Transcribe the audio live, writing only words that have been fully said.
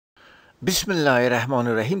بسم الله الرحمن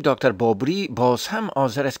الرحیم. دکتر بابری باز هم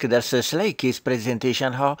حاضر است که در سلسله کیس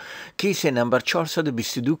پریزنتیشن ها کیس نمبر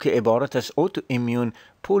 422 که عبارت از Autoimmune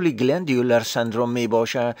Polyglandular سندروم می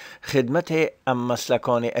باشه خدمت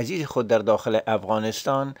مسلکان عزیز خود در داخل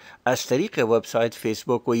افغانستان از طریق وبسایت،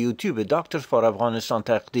 فیسبوک و یوتیوب داکتر فار افغانستان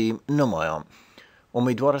تقدیم نمایم.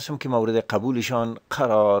 امیدوارم که مورد قبولشان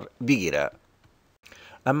قرار بگیره.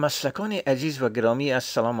 مسلکان عزیز و گرامی،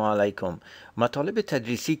 السلام علیکم. مطالب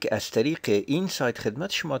تدریسی که از طریق این سایت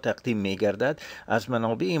خدمت شما تقدیم می گردد از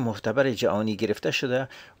منابع معتبر جهانی گرفته شده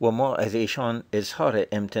و ما از ایشان اظهار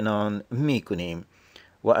امتنان می کنیم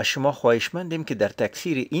و از شما خواهشمندیم که در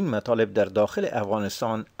تکثیر این مطالب در داخل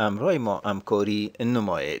افغانستان امرای ما همکاری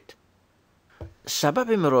نمایید.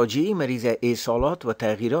 سبب مراجعه مریض ایصالات و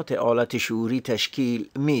تغییرات حالت شعوری تشکیل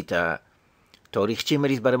میده. تاریخچه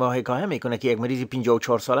مریض برای ما حکایه میکنه که یک مریض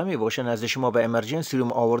 54 ساله می باشه نزد شما به امرجنسی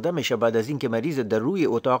روم آورده میشه بعد از اینکه مریض در روی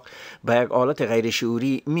اتاق به یک حالت غیر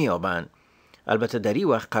شعوری میابند. البته در این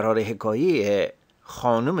وقت قرار حکایه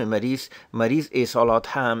خانم مریض ایصالات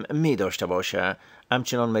هم می داشته باشه.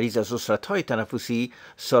 همچنان مریض از عسرت‌های تنفسی،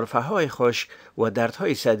 سرفه‌های خشک و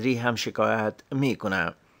دردهای صدری هم شکایت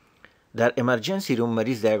میکنه. در امرجنسی روم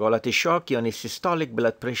مریض در یک حالت شاک یعنی سیستالیک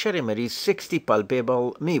بلد پرشر مریض 60 پالپیبل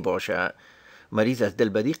می باشه. مریض از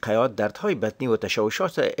دلبدی، قیاد، دردهای بطنی و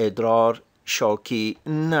تشوشات ادرار شاکی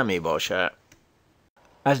نمی باشه.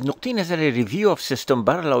 از نقطه نظر ریویو آف سیستم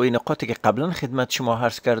بر علاوه نقاطی که قبلا خدمت شما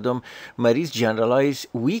عرض کردم، مریض جنرالایز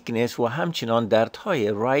ویکنس و همچنان دردهای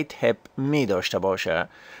رایت هپ می داشته باشه.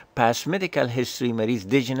 پس مدیکال هیستوری مریض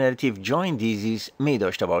دیجنراتیو جوین دیزیز می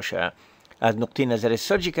داشته باشه. از نقطه نظر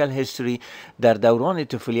سرجیکال هیستوری در دوران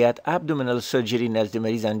طفولیت ابدومینال سرجری نزد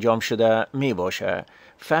مریض انجام شده می باشه.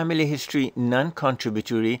 فامیلی هیستوری نان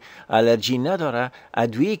کانتریبیوتوری، الرژی نداره،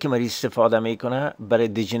 ادویه‌ای که مریض استفاده میکنه برای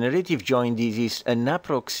دیجنراتیو جوین دیزیز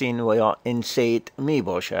ناپروکسین و یا انسیت می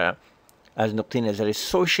باشه. از نقطه نظر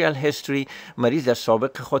سوشیال هیستوری مریض در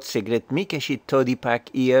سابق خود سیگرت میکشید تا 30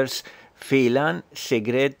 ایرز، فعلا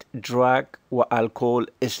سیگرت، دراگ و الکل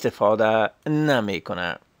استفاده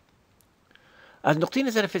نمیکنه. از نقطه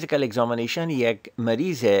نظر فیزیکال اگزامینیشن یک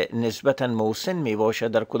مریض نسبتاً مسن می باشه،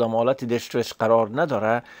 در کدام حالت دسترس قرار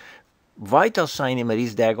نداره. وایتال ساین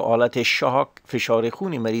مریض در حالت شاک، فشار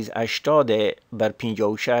خون مریض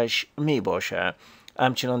 80/56 می باشه.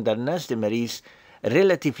 همچنان در نزد مریض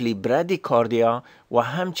ریلیتیولی برادیکاردیا و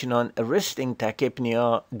همچنان رستینگ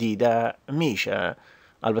تاکیپنیا دیده میشه.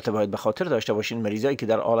 البته باید به خاطر داشته باشین مریضایی که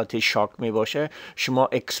در حالت شاک می باشه شما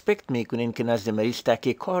اکسپکت میکنین که نزد مریض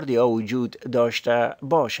تاکیکاردیا وجود داشته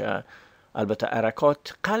باشه. البته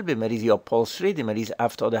حرکات قلب مریض یا پالس رید مریض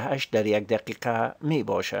 78 در 1 دقیقه می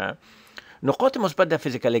باشه. نقاط مثبت در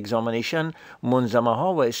فیزیکال اگزامینیشن منظمه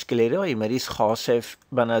ها و اسکلرای مریض خاصف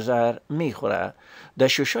به نظر می خوره. در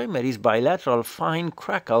ششای مریض بایلاترال فاین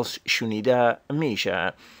کراکلز شنیده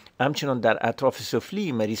میشه. همچنان در اطراف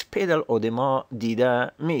سفلی مریض پیدل اودما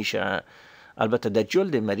دیده میشه. البته در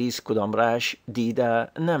جلد مریض کدام رش دیده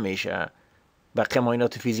نمیشه. بقیه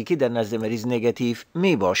معاینات فیزیکی در نزد مریض نگاتیو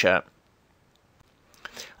می باشه.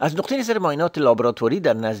 از نقطه نظر معاینات لابراتوری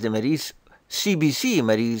در نزد مریض CBC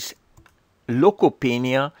مریض،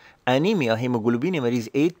 لوکوپینیا، انیمیا، هیموگلوبین مریض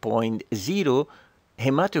 8.0،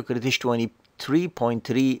 هماتوکریتش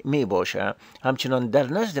 3.3 می باشه. همچنان در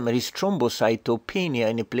نزد مریض ترومبوسایتوپینیا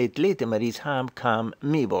یعنی پلیتلیت مریض هم کم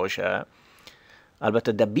می باشه.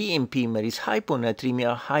 البته در BMP مریض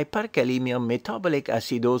هایپوناتریمیا، هایپرکالیمیا، متابولیک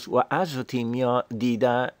اسیدوز و ازوتیمیا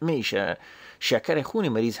دیده میشه. شکر خون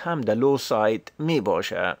مریض هم در لو ساید می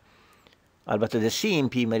باشه. البته در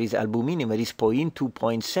CMP مریض البومین مریض پوین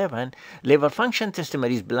 2.7، لیور فانکشن تست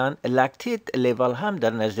مریض بلند، لاکتیت لیول هم در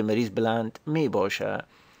نزد مریض بلند می باشه.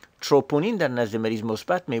 تروپونین در نزد مریض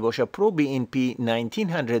مثبت می باشه. پرو بی این پی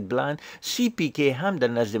 1900 بلند، CPK هم در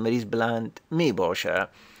نزد مریض بلند می باشه.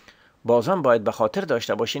 بازم باید به خاطر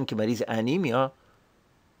داشته باشین که مریض انیمیا،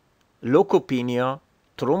 لوکوپینیا،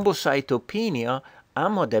 ترومبوسایتوپینیا،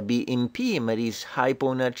 اما در BMP مریض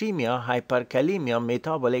هایپوناتریمیا، هایپرکالیمیا،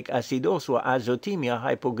 متابولیک اسیدوز و ازوتیمیا،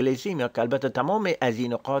 هایپوگلیسیمیا که البته تمام از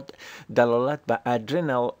این نقاط دلالت به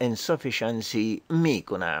ادرینال انسفیشنسی می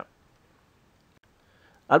کنه.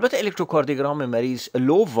 البته الکتروکاردیوگرام مریض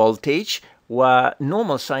لو ولتیج و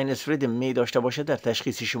نورمال ساینس ریدم می داشته باشه در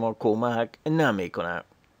تشخیص شما کمک نمی کنه.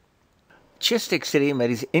 چست اکسری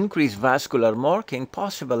مریض increased vascular marking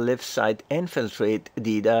possible left side infiltrate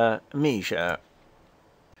دیده میشه.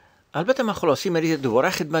 البته من خلاصی مریض دوباره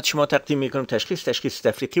خدمت شما تقدیم میکنم. تشخیص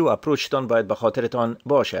تفریقی و اپروچتان باید به خاطرتان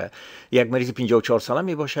باشه. یک مریض 54 ساله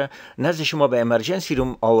می باشه، نزد شما به امرجنسی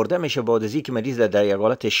روم آورده میشه بعد از اینکه مریض در یک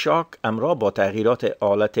حالت شاک همراه با تغییرات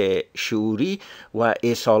حالت شعوری و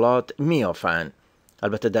اسهالات میافند.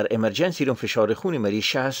 البته در امرجنسی روم فشار خون مریض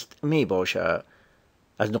 60 می باشه.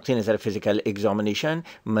 از نقطه نظر فیزیکال اگزامینیشن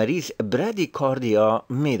مریض برادیکاردیا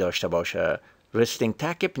می داشته باشه. رستینگ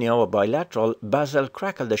تاکیپنیا و بایلاترال بازل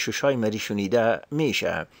کرکل در ششای مریض شنیده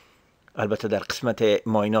میشه. البته در قسمت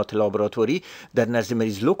معاینات لابراتوری در نزد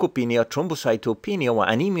مریض لوکوپینیا، ترومبوسایتوپینیا و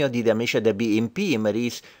انیمیا دیده میشه. در بی ام پی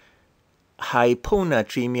مریض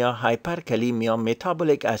هایپوناتریمیا، هایپرکلیمیا،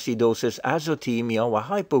 متابولیک اسیدوسیس، ازوتیمیا و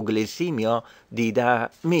هایپوگلیسیمیا دیده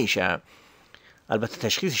میشه. البته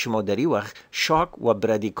تشخیص شما در این وقت شاک و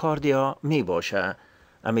برادیکاردیا می باشه.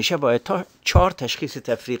 همیشه باید تا 4 تشخیص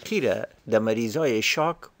تفریقی را در مریضای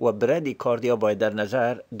شاک و برادیکاردیا باید در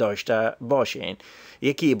نظر داشته باشین.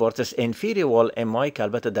 یکی عبارت از انفیری وال امای که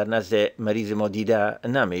البته در نزد مریض ما دیده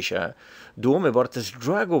نمیشه. دوم عبارت از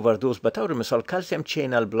دراگ اووردوز، به طور مثال کلسیم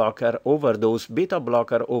چینل بلاکر اووردوز، بیتا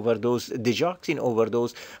بلاکر اووردوز، دیجاکسین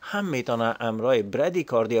اووردوز هم میتونه امرای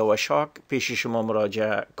برادیکاردیا و شاک پیش شما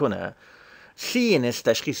مراجعه کنه. CNS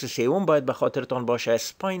تشخیص سوم باید به خاطرتان باشه.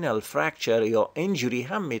 سپاینال فرکچر یا انجوری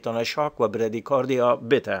هم میتونه شاک و برادیکاردیا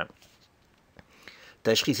بده.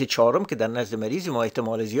 تشخیص چهارم که در نزد مریض ما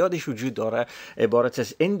احتمال زیادش وجود داره عبارت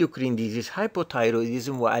از اندوکرین دیزیز،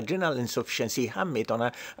 هایپوتایرویدیسم و ادرینال انسفیشنسی هم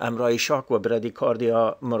میتونه امرای شاک و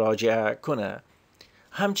برادیکاردیا مراجعه کنه.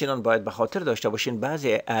 همچنان باید به خاطر داشته باشین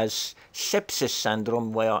بعضی از سپسیس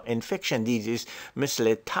سندروم و یا انفکشن دیزیز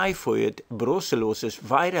مثل تایفوید، بروسلوسیس،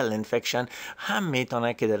 وایرال انفکشن هم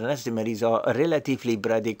میتونه که در نزد مریضا ریلاتیولی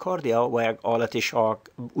برادیکاردیا و یک حالت شاک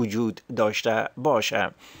وجود داشته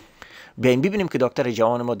باشه. بیاین ببینیم که دکتر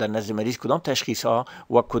جوان ما در نزد مریض کدام تشخیص ها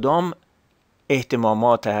و کدام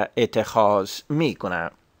اهتمامات اتخاذ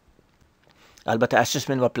میکنه. البته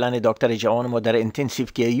اسسمنت و پلان دکتر جوان ما در اینتنسیو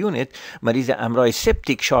کیر یونیت مریض امرای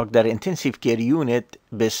سپتیک شاک در اینتنسیو کیر یونیت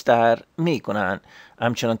بستر میکنن.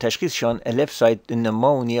 همچنان تشخیصشان لفت ساید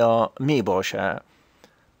نمونیا می باشه.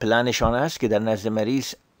 پلانشان است که در نزد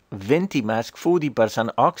مریض ونتی ماسک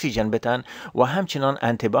 40% اکسیژن بتن و همچنان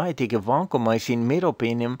انتیبیوتیک وانکومایسین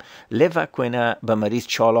میروپینیم لواکوینا به مریض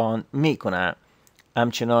چالان میکنه.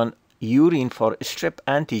 همچنان یورین فور استریپ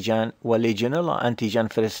انتیجن و لیژنولا انتیجن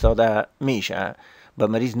فرستاده میشه. به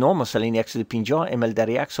مریض نوموسلین 150 ml در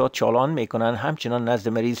یک ساعت چالان میکنن. همچنان نزد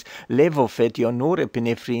مریض لیووفت یا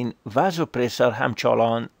نورپینفرین وازوپرسر هم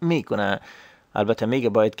چالان میکنه. البته میگه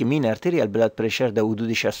باید که مین ارتریال بلاد پرشر در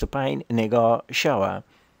حدود 65 نگاه شوه.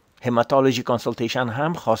 هماتولوژی کانسلتیشن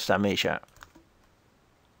هم خواسته میشه.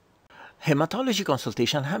 هماتولوژی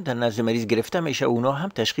کانسلتیشن هم در نزد مریض گرفته میشه. اونا هم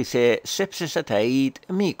تشخیص سپسیس تایید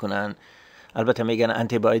میکنن. البته میگن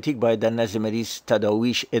انتیبیوتیک باید در نزد مریض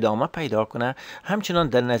تداویش ادامه پیدا کنه. همچنان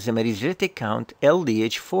در نزد مریض ریتیک کاونت،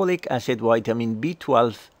 LDH، فولیک اسید، ویتامین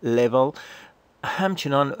B12 لیول،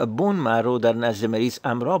 همچنان بون مارو در نزد مریض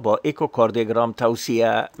همراه با اکوکاردیوگرام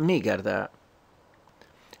توصیه میگرده.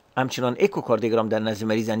 همچنان اکوکاردیوگرام در نزد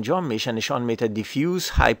مریض انجام میشه. نشان میده دیفیوز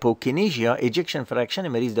هایپوکینیژیا، ایجکشن فرکشن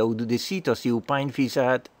مریض در حدود 30 تا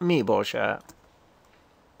 35% می باشه.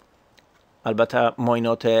 البته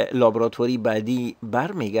معاینات لابراتوری بعدی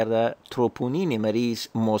برمیگرده تروپونین مریض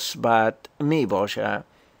مثبت می باشه.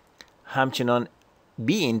 همچنان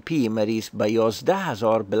BNP مریض به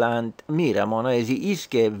 11,000 بلند میره. معنای از این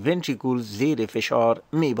است که ونتریکول زیر فشار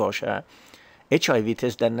می باشه. HIV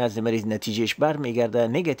تست در نزد مریض نتیجهش برمیگرده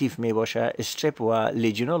نگاتیو می باشه. استرپ و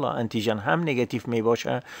لیژنولا انتیژن هم نگاتیو می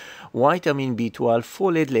باشه. ویتامین B12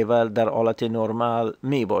 فولیت لیول در حالت نرمال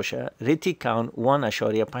می باشه. ریتیک کاونت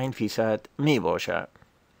 1.5% می باشه.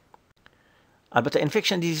 البته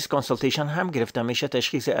انفکشن دیزیز کانسلتیشن هم گرفته میشه.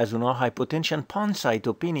 تشخیص از اونها هایپوتنشن،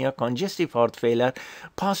 پانسایتوپینیا، کانجستیو هارت فیلر،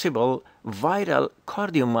 پاسیبل وایرال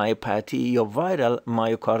کاردیومایوپاتی یا وایرال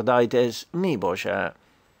مایوکاردایتس می باشه.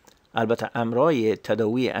 البته امرای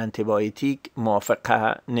تداوی انتیبیوتیک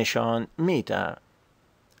موافقه نشان میده.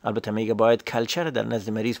 البته میگه باید کلچر در نزد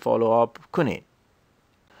مریض فالو آپ کنید.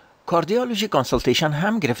 کاردیولوژی کانسلتیشن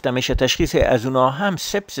هم گرفته میشه. تشخیص از اونا هم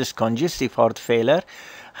سپسیس، کانجستیو هارت فیلر،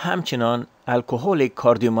 همچنان الکلیک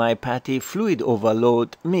کاردیومایوپاتی، فلوید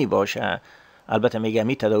اوورلود می باشه. البته میگم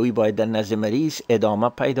این تداوی باید در نزد مریض ادامه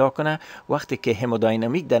پیدا کنه. وقتی که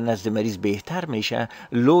همودینامیک در نزد مریض بهتر میشه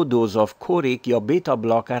لو دوز آف کوریک یا بیتا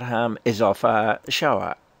بلاکر هم اضافه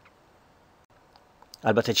شوه.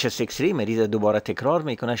 البته چست اکسری مریض دوباره تکرار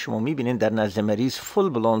میکنه. شما میبینید در نزد مریض فول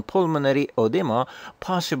بلون پولمونری اودما،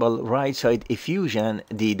 پاسیبل رایت ساید افیوژن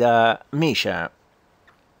دیده میشه.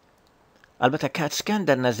 البته کت اسکن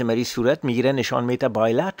در نزد مریض صورت میگیره، نشان میده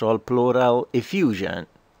بایلترال پلورال افیوژن.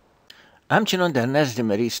 همچنان در نزد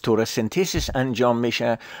مریض توراسنتیسیس انجام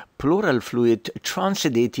میشه، پلورال فلوید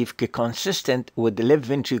ترانسیدیتیو که کانسیستنت with left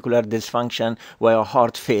ventricular dysfunction و یا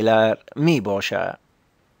هارت فیلر می باشه.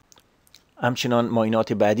 همچنان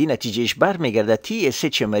معاینات بعدی نتیجهش برمیگرده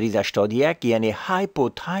TSH مریض 81 یعنی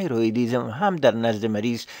هایپوتایرویدیزم هم در نزد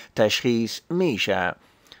مریض تشخیص میشه.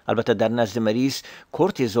 البته در نزد مریض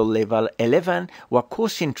کورتیزول لیول 11 و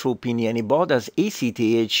کوسینتروپین یعنی بعد از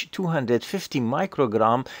ACTH 250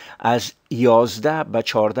 میکروگرم از 11 به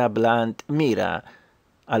 14 بلند میره.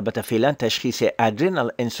 البته فعلا تشخیص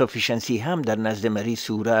ادرینال انسوفیشنسی هم در نزد مریض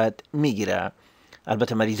صورت میگیره.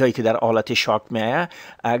 البته مریضایی که در حالت شاک میایه،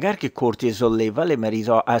 اگر که کورتیزول لیول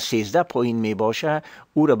مریضا از 13 پایین می باشه،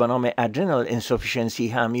 او را به نام ادرینال انسوفیشنسی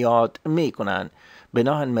هم یاد میکنن.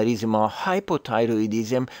 بناهن مریض ما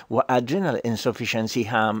هایپوتایرویدیزم و ادرینال انسوفیشنسی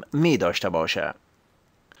هم می داشته باشه.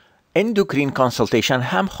 اندوکرین کانسلتیشن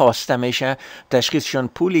هم خواسته میشه، تشخیصشون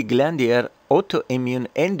پولیگلندیولر اوتوایمون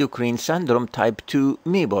اندوکرین سندروم تایپ 2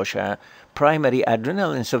 می باشه. پرایمری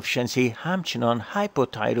ادرینال انسوفیشنسی همچنان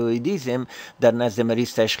هایپوتایرویدیزم در نزد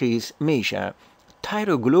مریض تشخیص میشه.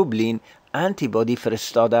 تایروگلوبولین آنتی بادی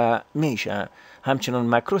فرستاده میشه. همچنان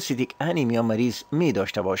ماکروسیتیک انیمیا مریض می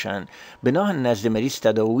داشته باشند. بناهن نزد مریض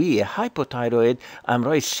تداوی هایپوتایروید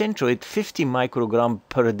امرای سنتروید 50 میکروگرم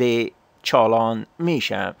پر دی چالان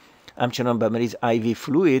میشه. همچنان به مریض IV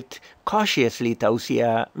فلوید کاشیسلی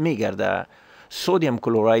توصیه میگرده. سودیم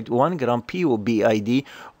کلوراید 1 گرم PO/BID،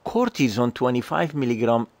 کورتیزون 25 میلی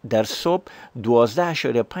گرم در صبح،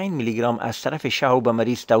 12.5 میلی گرم از طرف شب به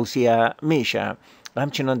مریض توصیه میشه.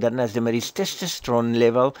 همچنان در نزد مریض تستوسترون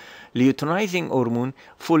لیول، لیوتنایزینگ هورمون،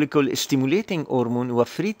 فولیکول استیمولیتینگ هورمون و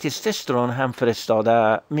فری تستوسترون هم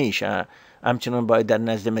فرستاده میشه. همچنان باید در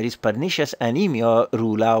نزد مریض پرنیشس انیمیا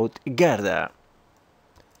رول اوت گرده.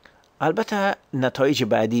 البته نتایج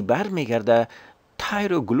بعدی برمیگرده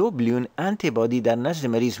تایروگلوبولین آنتیبادی در نزد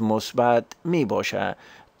مریض مثبت می باشه.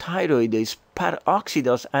 تایرویدیس پر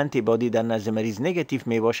اکسیداز آنتیبادی در نزد مریض نگاتیو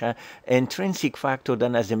می باشه. انترینسیک فاکتور در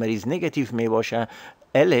نزد مریض نگاتیو می باشه.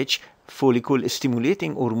 LH فولیکول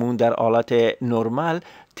استیمولیتینگ هورمون در حالت نرمال،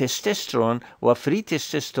 تستوسترون و فری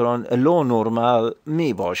تستوسترون لو نرمال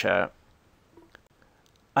می باشه.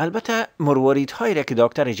 البته مروارید هایی را که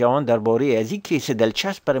دکتر جوان درباره از این کیس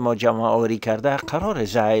دلچسب بر ما جمع آوری کرده قرار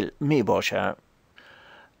ذیل می باشه.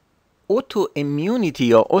 اوتو امیونیتی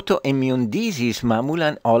یا اوتو امیون دیزیز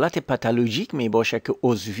معمولا حالت پاتولوژیک می باشه که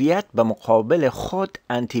عضویت به مقابل خود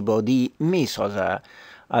انتیبادی می سازه.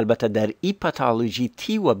 البته در این پاتولوژی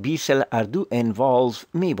تی و بی سل اردو انوالو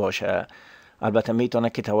می باشه. البته می تونه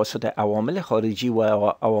که توسط عوامل خارجی و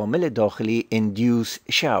عوامل داخلی اندیوس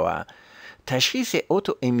شوه. تشخیص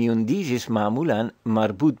اوتو امیون دیزیز معمولا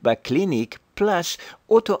مربوط به کلینیک پلس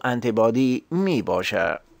اوتو انتیبادی می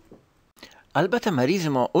باشه. البته مریض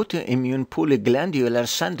ما اوتو ایمیون پولیگلندیولر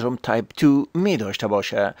سندروم تایپ 2 می داشته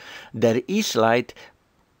باشه. در این سلاید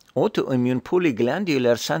اوتو ایمیون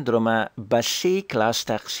پولیگلندیولر سندروم به 3 کلاس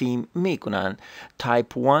تقسیم می کنند: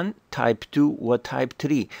 تایپ 1، تایپ 2 و تایپ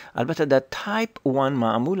 3. البته در تایپ 1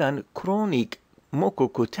 معمولا کرونیک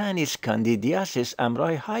موکوکوتانیس کاندیدیاسیس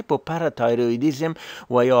امرای هایپوپاراتایرویدیزم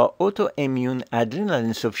و یا اوتو ایمیون ادرینال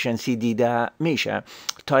انسوفیشنسی دیده میشه.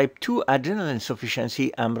 تایپ 2 ادرینال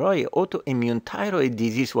انسوفیشنسی امرای اوتو ایمیون تایروید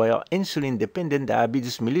دیزیز و یا انسولین دیپندنت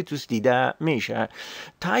دیابتیس میلیتوس دیده میشه.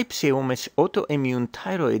 تایپ 3 اوتو ایمیون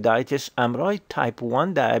تایرویدایتس امرای تایپ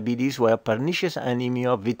 1 دیابتیس و یا پرنیشس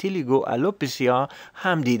انیمیا ویتیلیگو الوپسیا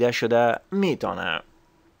هم دیده شده میتونه.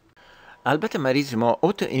 البته مریض ما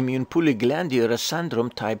اوتو ایمیون پولیگلندیولر سندروم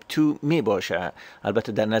تایپ 2 می باشه.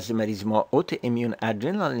 البته در نزد مریض ما اوتو ایمیون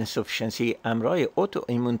ادرینال انسوفیشنسی امرای اوتو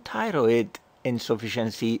ایمیون تایروید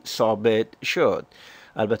انسوفیشنسی ثابت شد.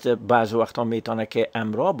 البته بعض وقتا میتونه که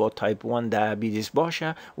امرا با تایپ 1 دیابتیس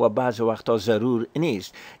باشه و بعض وقتا ضرور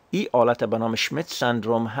نیست. این حالت به نام شمیت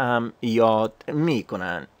سندروم هم یاد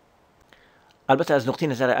میکنن. البته از نقطه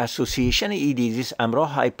نظر اسوسییشن ای دیزیز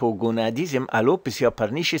امراه هایپوگونادیزم، الوپسیا،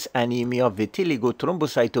 پرنیشس انیمیا، ویتیلیگو،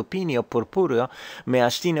 ترومبوسایتوپینیا پورپوریا،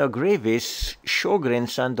 میاستینیا گریویس، شوگرن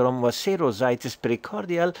سندروم و سیروزایتس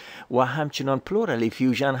پریکاردیال و همچنان پلورال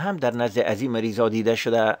افیوژن هم در نزد از این مریضا دیده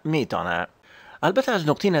شده میتونه. البته از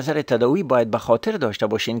نقطه نظر تداوی باید به خاطر داشته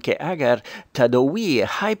باشین که اگر تداوی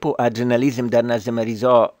هایپو ادرنالیزم در نزد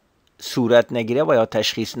مریضا صورت نگیره و یا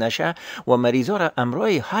تشخیص نشه و مریضا را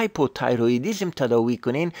امرای هایپوتایرویدیزم تداوی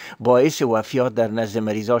کنین، باعث وفیات در نزد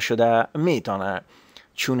مریضا شده میتونه.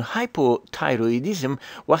 چون هایپوتایرویدیزم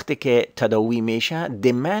وقتی که تداوی میشه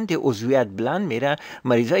دمند عضویت بلند میره،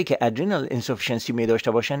 مریضایی که ادرینال انسوفیشنسی می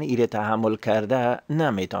داشته باشن ایره تحمل کرده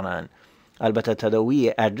نمیتونن. البته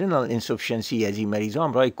تداوی ادرینال اینسوفیشنسی از این مریضا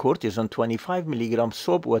همراه کورتیزون 25 میلی گرم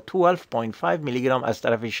صبح و 12.5 میلی گرم از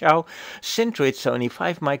طرف شب، سنتریت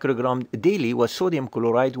 75 میکروگرم دیلی و سودیم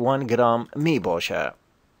کلراید 1 گرم می باشه.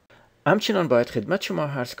 همچنان باید خدمت شما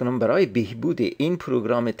عرض کنم برای بهبود این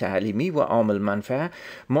پروگرام تعلیمی و عامل منفعه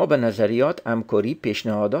ما به نظریات، همکاری،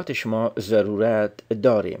 پیشنهادات شما ضرورت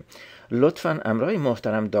داریم. لطفاً همراه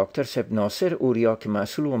محترم دکتر سب ناصر اوریا که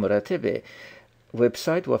مسئول و مرتب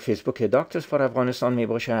وبسایت و فیسبوک داکترز فار افغانستان می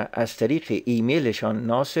باشه از طریق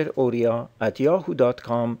ایمیلشان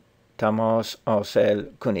naseroria@yahoo.com تماس حاصل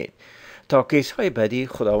کنید. تا کیس های بعدی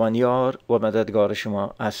خداوند یار و مددگار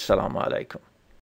شما. السلام علیکم.